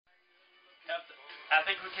I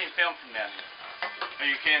think we can film from down here. Or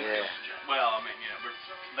you can film. Well, I mean,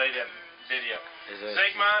 they'd have video.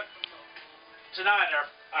 Zigmont, tonight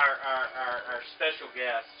our special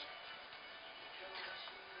guest.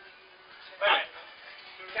 Wait a minute.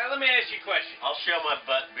 Now let me ask you a question. I'll show my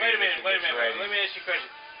butt. Wait a minute. Let me ask you a question.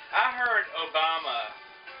 I heard Obama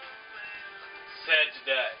said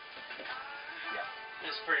today. Yeah.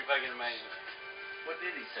 This is pretty fucking amazing. What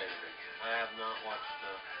did he say today? I have not watched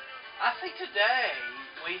the... I think today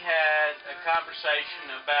we had a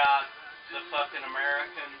conversation about the fucking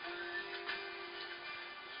American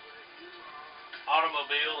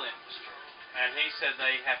automobile industry. And he said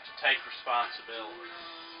they have to take responsibility.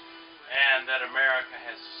 And that America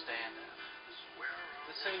has to stand up.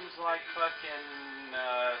 This seems like fucking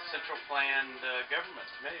central planned government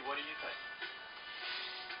to me. What do you think?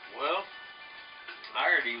 Well,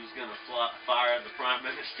 I heard he was going to fire the Prime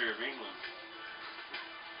Minister of England.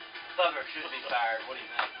 Thugger should be fired. What do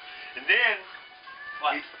you think? And then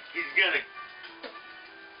he's going to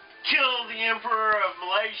kill the Emperor of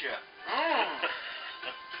Malaysia.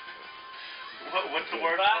 What's the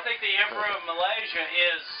word? Well, I think the Emperor of Malaysia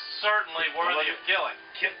is certainly worthy of killing.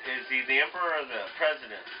 Is he the Emperor or the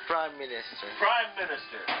President? Prime Minister. Prime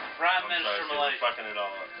Minister. Prime Minister of Malaysia. We're fucking it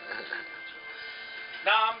all up.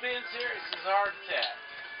 No, I'm being serious. It's a heart attack.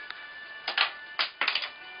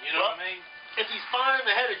 You know what I mean? If he's firing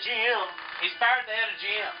the head of GM... He's fired the head of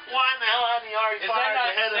GM. Why in the hell hadn't he already fired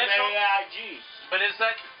the head of AIG? But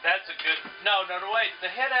that's a good... No, wait. The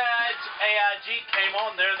head of AIG came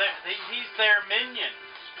on there. He's their minion.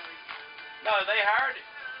 No, they hired him.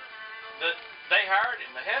 They hired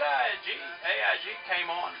him. The head of AIG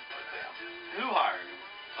came on with them. Who hired him?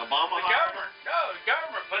 Obama hired him? No, the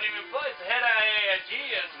government put him in place. The head of AIG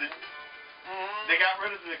is... They got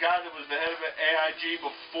rid of the guy that was the head of AIG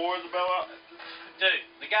before the bailout? Dude,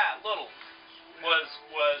 the guy, Little,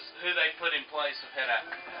 was who they put in place of the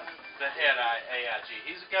head of AIG.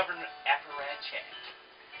 He's a government apparatchik.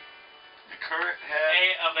 The current head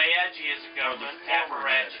of AIG is a government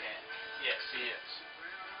apparatchik. Yes, he is.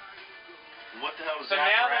 What the hell does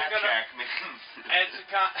apparatchik mean? It's a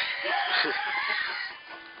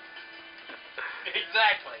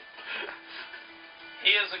Exactly.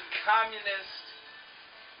 He is a communist.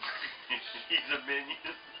 He's a minion.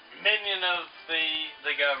 Minion of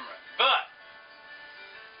the government. But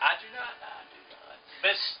I do not.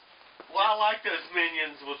 Well, I like those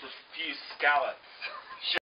minions with a few scallops.